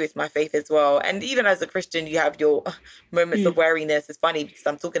that Q is my faith as well. And even as a Christian, you have your moments of wariness. It's funny because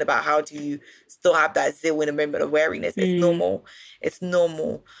I'm talking about how do you still have that zeal in a moment of wariness. It's normal. It's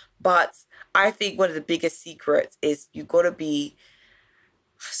normal. But I think one of the biggest secrets is you got to be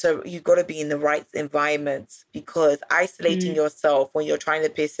in the right environment, because isolating yourself when you're trying to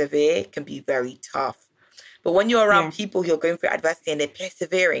persevere can be very tough. But when you're around people who are going through adversity and they're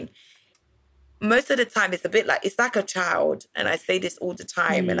persevering, most of the time it's like a child. And I say this all the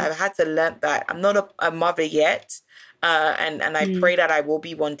time, and I've had to learn that I'm not a mother yet. And I pray that I will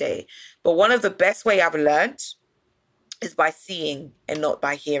be one day. But one of the best way I've learned is by seeing and not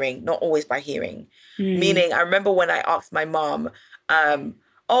by hearing, not always by hearing. Meaning, I remember when I asked my mom,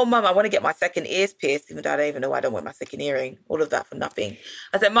 oh, Mum, I want to get my second ears pierced, even though I don't even know why I don't want my second earring. All of that for nothing.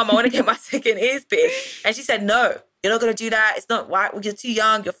 I said, Mum, I want to get my second ears pierced. And she said, no, you're not going to do that. It's not why. You're too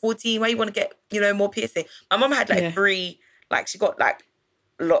young. You're 14. Why you want to get, more piercing? My mum had three, she got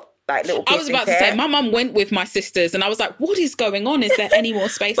little piercings. I was about to say, my mum went with my sisters and I was like, what is going on? Is there any more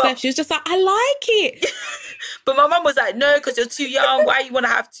space left? She was just like, I like it. But my mum was like, no, because you're too young. Why you want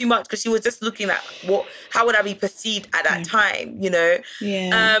to have too much? Because she was just looking at how would I be perceived at that time,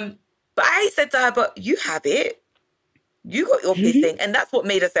 Yeah. But I said to her, but you have it. You got your piercing. And that's what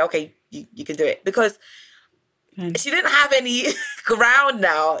made her say, okay, you can do it. Because she didn't have any ground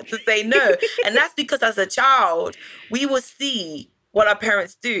now to say no. And that's because as a child, we will see what our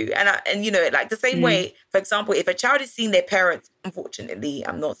parents do. And the same way, for example, if a child is seeing their parents, unfortunately,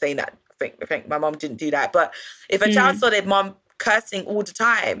 I'm not saying that, I think my mom didn't do that. But if a child saw their mom cursing all the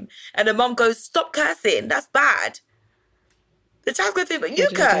time and the mom goes, stop cursing, that's bad. The child's going to think, but you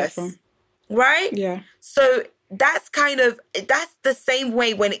curse, right? Yeah. So that's the same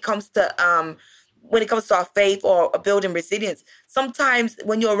way when it comes to our faith or building resilience. Sometimes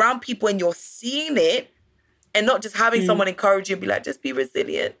when you're around people and you're seeing it and not just having someone encourage you and be like, just be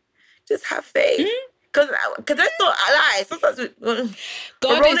resilient, just have faith. Because that's not a lie. Sometimes God is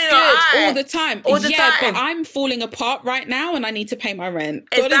good all the time. All the time. But I'm falling apart right now and I need to pay my rent.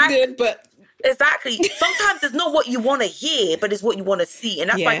 Exactly. God is good, but... Exactly. Sometimes it's not what you want to hear, but it's what you want to see. And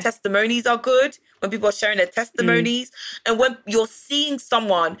that's why testimonies are good, when people are sharing their testimonies. And when you're seeing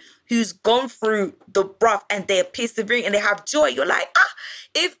someone who's gone through the rough and they're persevering and they have joy, you're like,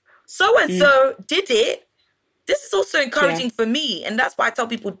 if so-and-so did it, this is also encouraging for me. And that's why I tell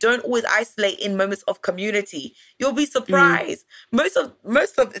people, don't always isolate in moments of community. You'll be surprised. Most of,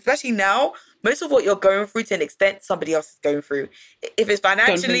 especially now, most of what you're going through, to an extent, somebody else is going through. If it's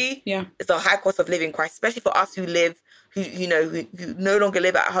financially, it's a high cost of living crisis, especially for us who no longer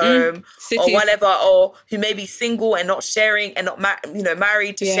live at home or whatever, or who may be single and not sharing and not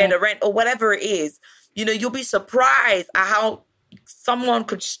married to share the rent or whatever it is. You'll be surprised at how someone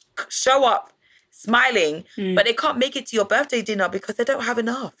could show up smiling, but they can't make it to your birthday dinner because they don't have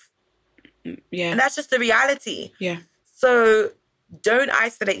enough. Yeah. And that's just the reality. Yeah. So don't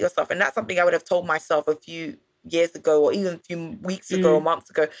isolate yourself. And that's something I would have told myself a few years ago or even a few weeks ago or months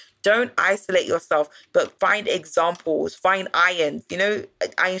ago. Don't isolate yourself, but find examples, find irons.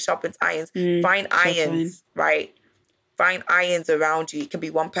 Iron sharpens irons. Find irons, right? Find irons around you. It can be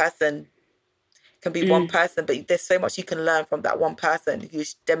one person. But there's so much you can learn from that one person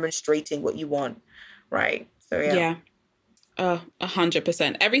who's demonstrating what you want, right? So, yeah.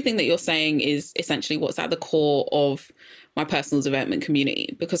 100%. Everything that you're saying is essentially what's at the core of my personal development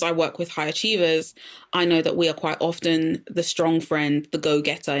community. Because I work with high achievers, I know that we are quite often the strong friend, the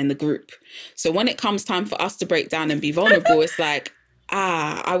go-getter in the group. So when it comes time for us to break down and be vulnerable, it's like,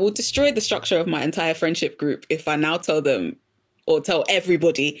 I will destroy the structure of my entire friendship group if I now tell them or tell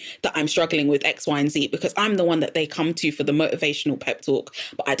everybody that I'm struggling with X, Y, and Z, because I'm the one that they come to for the motivational pep talk,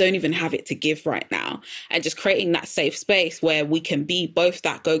 but I don't even have it to give right now. And just creating that safe space where we can be both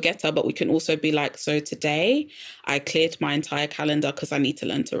that go-getter, but we can also be like, so today I cleared my entire calendar because I need to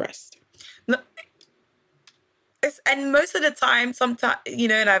learn to rest. And most of the time, sometimes,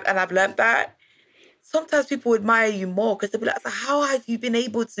 and I've learned that sometimes people admire you more because they'll be like, so how have you been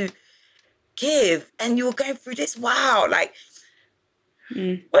able to give? And you're going through this. Wow. Like,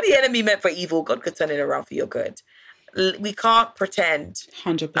 what the enemy meant for evil, God could turn it around for your good. We can't pretend.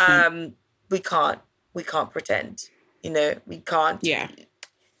 100%. We can't pretend. We can't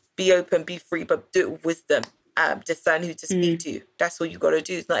be open, be free, but do it with wisdom. Discern who to speak to. That's all you got to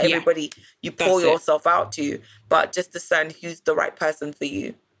do. It's not everybody you pour yourself out to, but just discern who's the right person for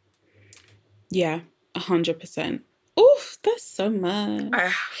you. Yeah, 100%. Oof, that's so much.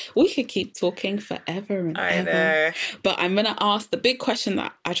 We could keep talking forever and ever. Know. But I'm going to ask the big question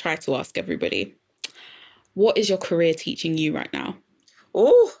that I try to ask everybody. What is your career teaching you right now?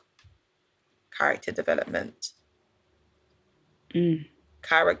 Oh, character development.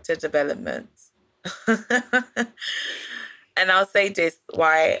 Character development. And I'll say this,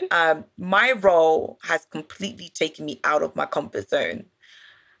 why my role has completely taken me out of my comfort zone.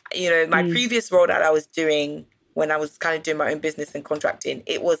 My previous role that I was doing when I was kind of doing my own business and contracting,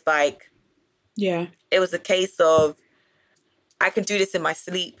 it was like, it was a case of, I can do this in my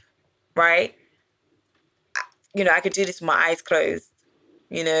sleep, right? I could do this with my eyes closed,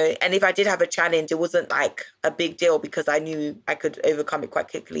 and if I did have a challenge, it wasn't like a big deal because I knew I could overcome it quite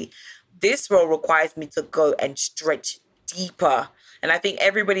quickly. This role requires me to go and stretch deeper. And I think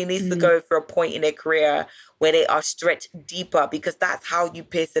everybody needs to go for a point in their career where they are stretched deeper, because that's how you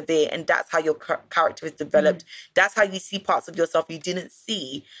persevere and that's how your character is developed. That's how you see parts of yourself you didn't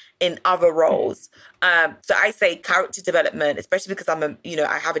see in other roles. So I say character development, especially because I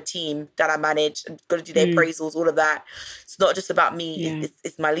have a team that I manage and got to do their appraisals, all of that. It's not just about me.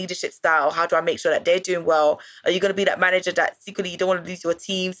 It's my leadership style. How do I make sure that they're doing well? Are you going to be that manager that secretly you don't want to lose your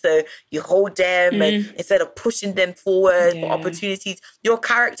team, so you hold them and instead of pushing them forward for opportunities, your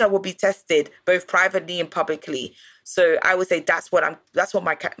character will be tested both privately and publicly. So I would say that's what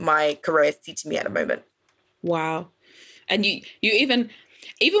my career is teaching me at the moment. Wow. And you even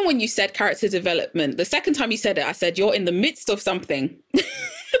when you said character development, the second time you said it, I said, you're in the midst of something,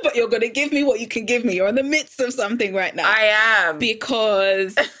 but you're going to give me what you can give me. You're in the midst of something right now. I am.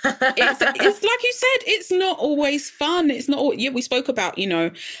 Because it's like you said, it's not always fun. It's not, we spoke about,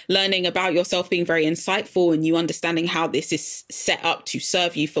 learning about yourself, being very insightful and you understanding how this is set up to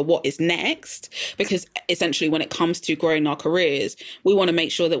serve you for what is next. Because essentially when it comes to growing our careers, we want to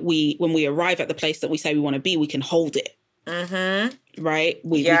make sure that when we arrive at the place that we say we want to be, we can hold it. Right?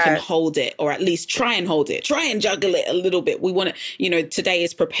 We can hold it, or at least try and hold it, try and juggle it a little bit. We want to, today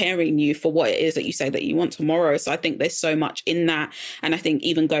is preparing you for what it is that you say that you want tomorrow. So I think there's so much in that. And I think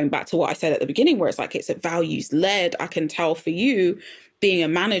even going back to what I said at the beginning, where it's like, it's a values led, I can tell for you being a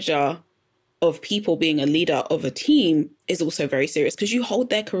manager of people, being a leader of a team is also very serious because you hold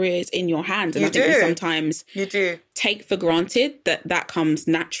their careers in your hands. And I think we sometimes take for granted that comes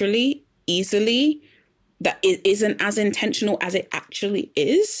naturally, easily, that it isn't as intentional as it actually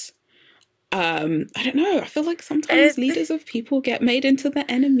is. I don't know. I feel like sometimes leaders of people get made into the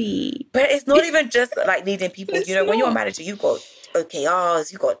enemy. But it's not even just like leading people. When you're a manager, you've got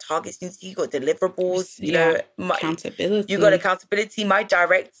OKRs, you've got targets, you've got deliverables, accountability. You got accountability. My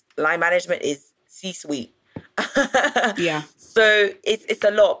direct line management is C-suite. So it's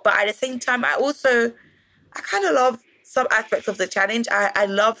a lot. But at the same time, I kind of love some aspects of the challenge. I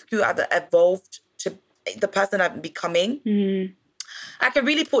love who I've evolved to the person I'm becoming. I can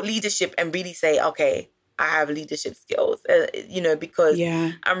really put leadership and really say, okay, I have leadership skills, because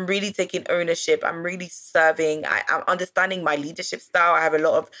I'm really taking ownership. I'm really serving. I'm understanding my leadership style. I have a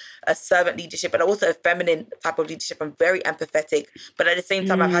lot of a servant leadership, but also a feminine type of leadership. I'm very empathetic, but at the same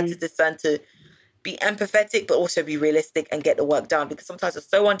time, I've had to discern to be empathetic, but also be realistic and get the work done, because sometimes it's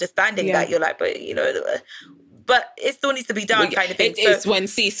so understanding that you're like, but it still needs to be done, kind of thing. It's when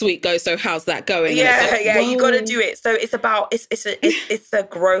C-suite goes, so how's that going? You got to do it. So it's about it's a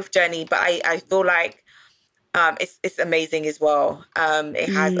growth journey, but I feel like it's amazing as well. It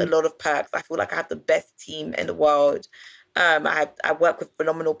has a lot of perks. I feel like I have the best team in the world. I work with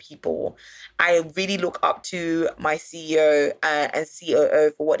phenomenal people. I really look up to my CEO and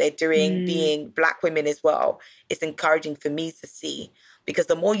COO for what they're doing, being Black women as well. It's encouraging for me to see, because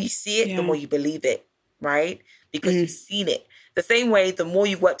the more you see it, the more you believe it. Right? Because you've seen it. The same way, the more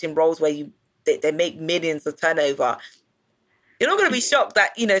you've worked in roles where they make millions of turnover, you're not going to be shocked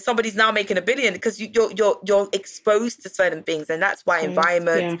that, you know, somebody's now making $1 billion, because you're exposed to certain things. And that's why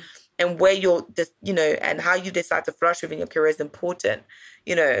environment and where you're just, you know, and how you decide to flourish within your career is important,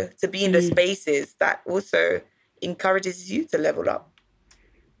 you know, to be in the spaces that also encourages you to level up.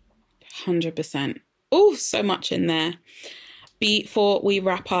 100%. Oh, so much in there. Before we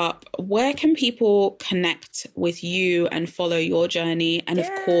wrap up, where can people connect with you and follow your journey? And of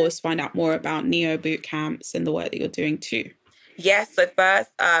course, find out more about Neo boot camps and the work that you're doing too. Yes, so first,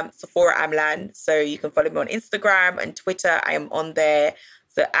 Sephora Amlan. So you can follow me on Instagram and Twitter. I am on there.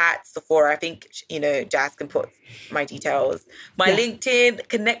 So at Sephora, I think, you know, Jazz can put my details. My LinkedIn,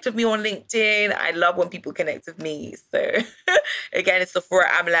 connect with me on LinkedIn. I love when people connect with me. So again, it's Sephora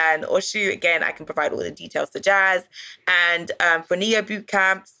Amlan. Or shoot, again, I can provide all the details to Jazz. And for Neo Boot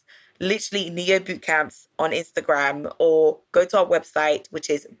Camps, literally Neo Boot Camps on Instagram, or go to our website, which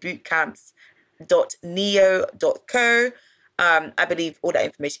is bootcamps.neo.co. I believe all that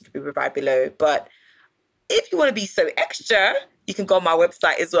information can be provided below. But if you want to be so extra, you can go on my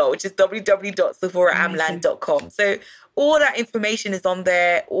website as well, which is www.sephoraamlan.com. So all that information is on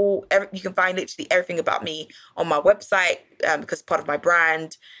there. You can find literally everything about me on my website, because it's part of my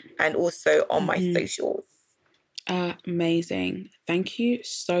brand, and also on my socials. Amazing. Thank you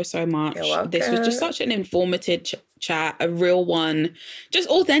so much. You're welcome. This was just such an informative chat, a real one, just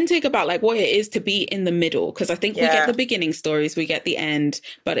authentic about like what it is to be in the middle. Because I think we get the beginning stories, we get the end,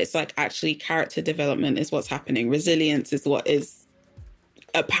 but it's like actually character development is what's happening. Resilience is what is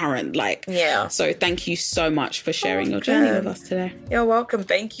apparent. So thank you so much for sharing your journey with us today. You're welcome.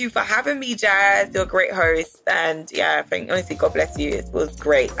 Thank you for having me, Jazz. You're a great host. And I think honestly, God bless you. It was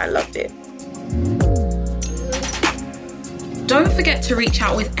great. I loved it. Don't forget to reach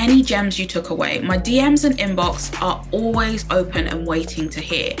out with any gems you took away. My DMs and inbox are always open and waiting to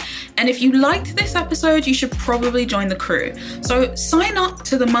hear. And if you liked this episode, you should probably join the crew. So sign up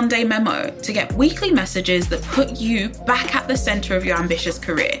to the Monday Memo to get weekly messages that put you back at the center of your ambitious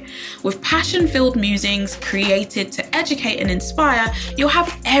career. With passion-filled musings created to educate and inspire, you'll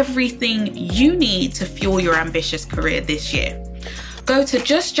have everything you need to fuel your ambitious career this year. Go to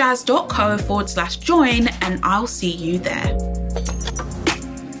justjazz.co/join and I'll see you there.